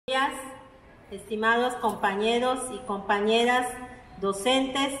estimados compañeros y compañeras,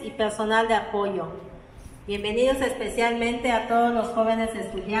 docentes y personal de apoyo. Bienvenidos especialmente a todos los jóvenes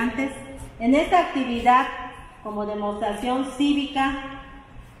estudiantes en esta actividad como demostración cívica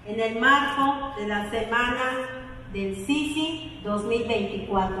en el marco de la semana del CICI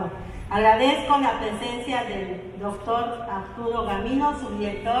 2024. Agradezco la presencia del doctor Arturo Gamino,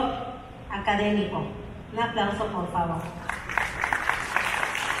 subdirector académico. Un aplauso, por favor.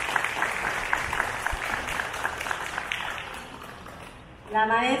 La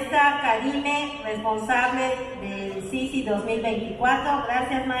maestra Karime, responsable del CICI 2024.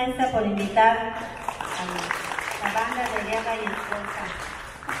 Gracias, maestra, por invitar a la Banda de Guerra y Escolta.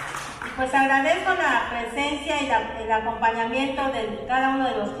 Y pues agradezco la presencia y el acompañamiento de cada uno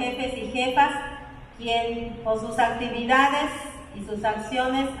de los jefes y jefas, quien por sus actividades y sus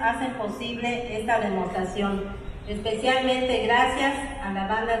acciones hacen posible esta demostración. Especialmente gracias a la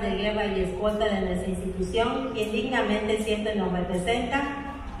Banda de Guerra y Escolta de nuestra institución, quien dignamente siempre nos representa,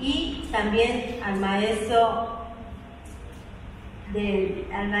 y también al maestro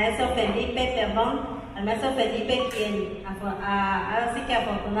Felipe, quien ahora sí que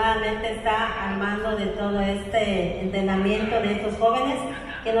afortunadamente está al mando de todo este entrenamiento de estos jóvenes,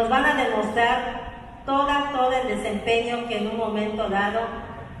 que nos van a demostrar todo el desempeño que en un momento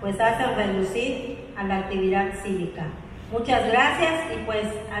dado pues hacen relucir a la actividad cívica. Muchas gracias y pues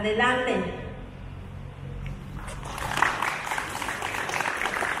adelante.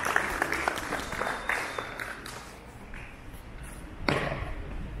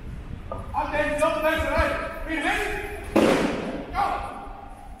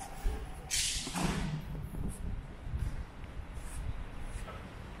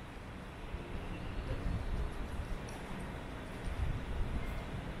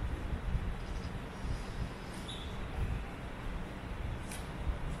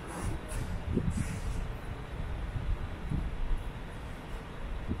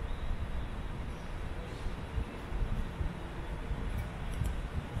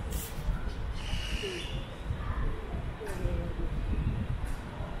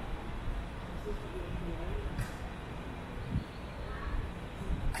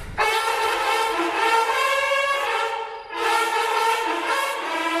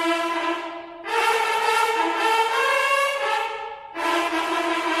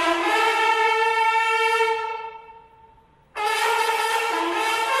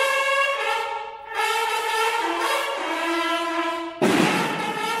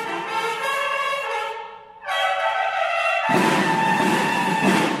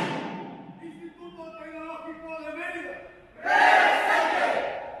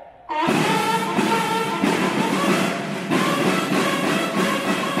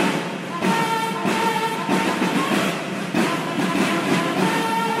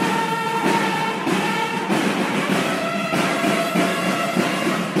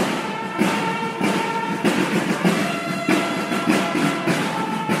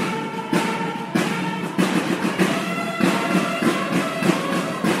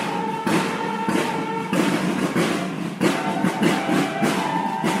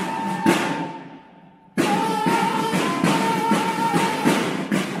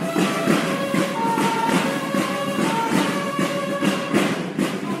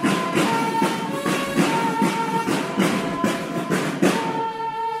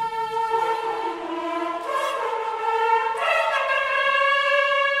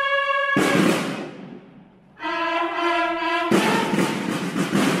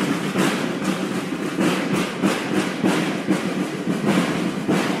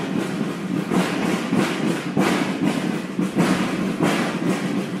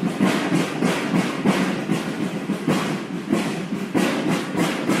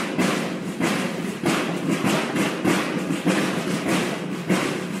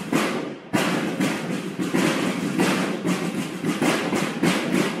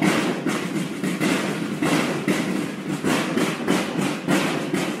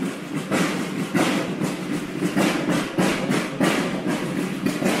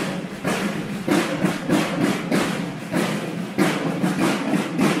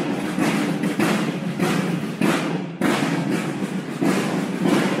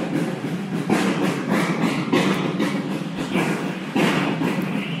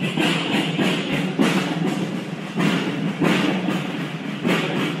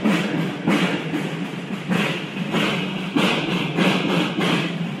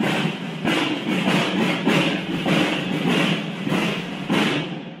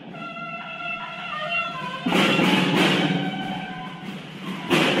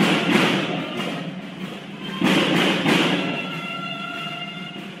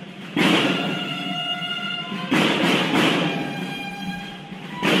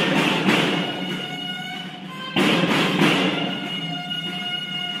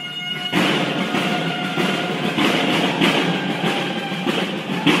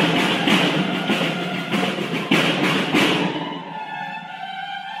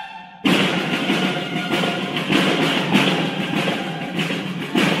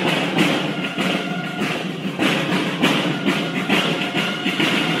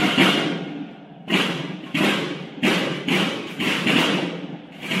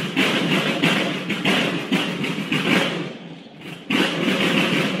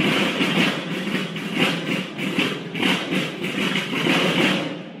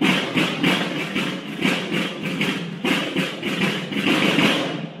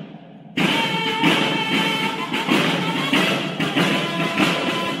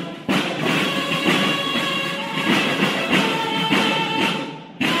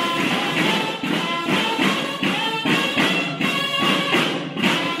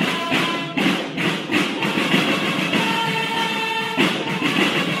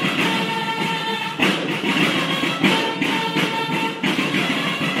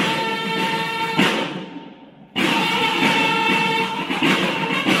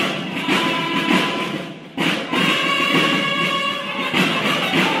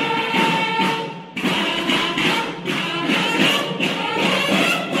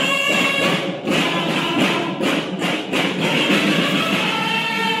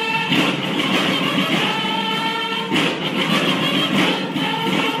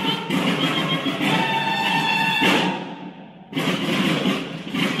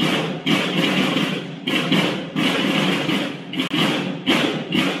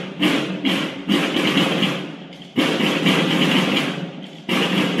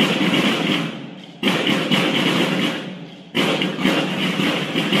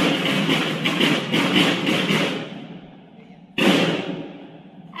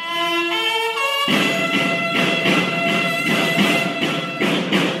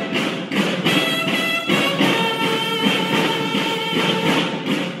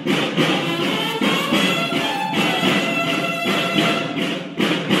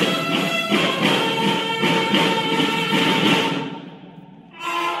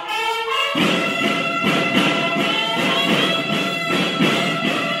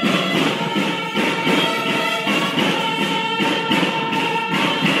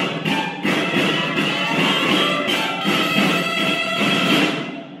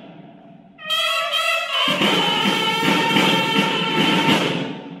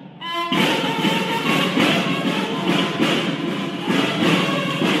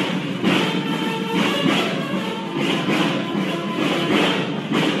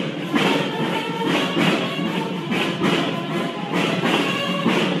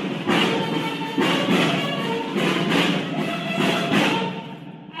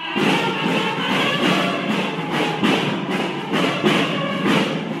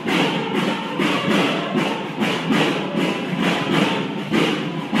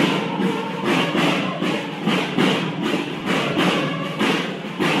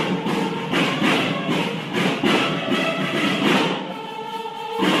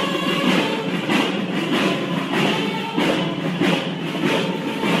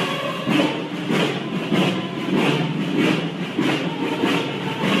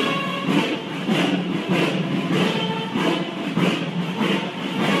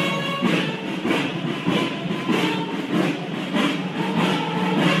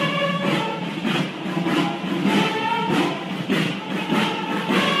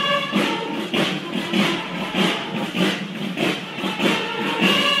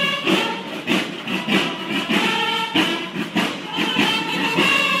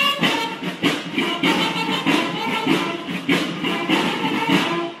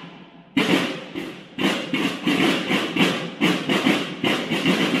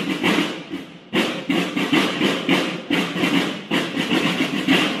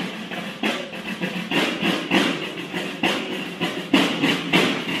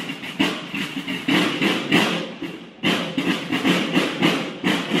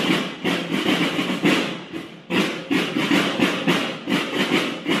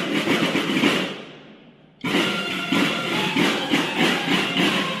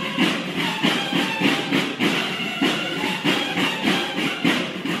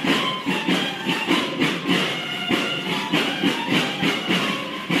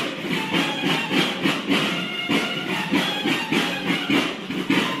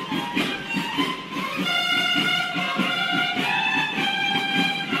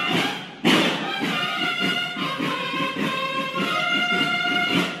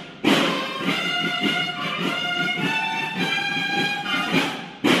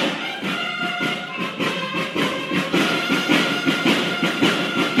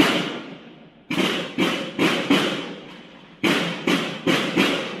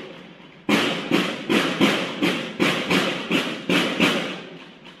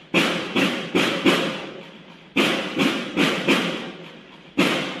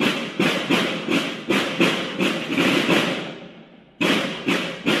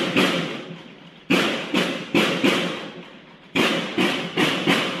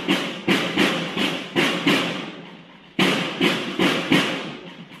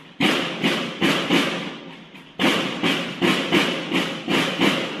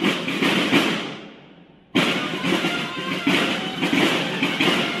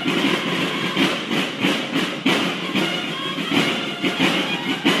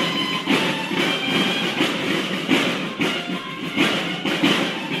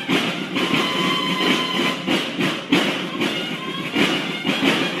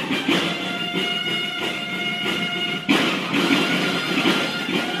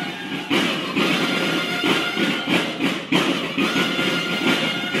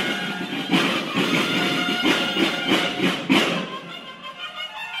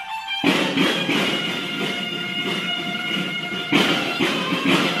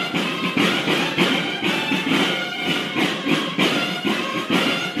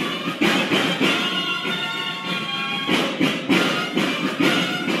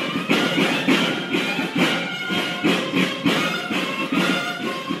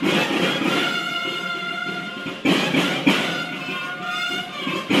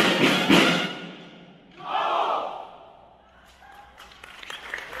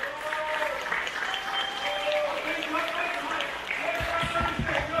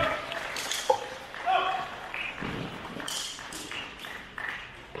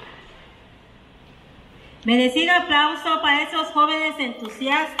 Merecido aplauso para esos jóvenes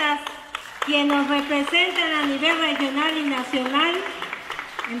entusiastas quienes nos representan a nivel regional y nacional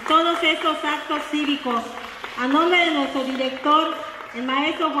en todos estos actos cívicos. A nombre de nuestro director, el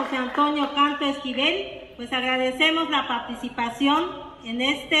maestro José Antonio Canto Esquivel, pues agradecemos la participación en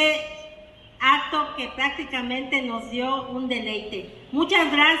este acto que prácticamente nos dio un deleite.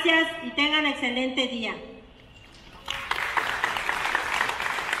 Muchas gracias y tengan excelente día.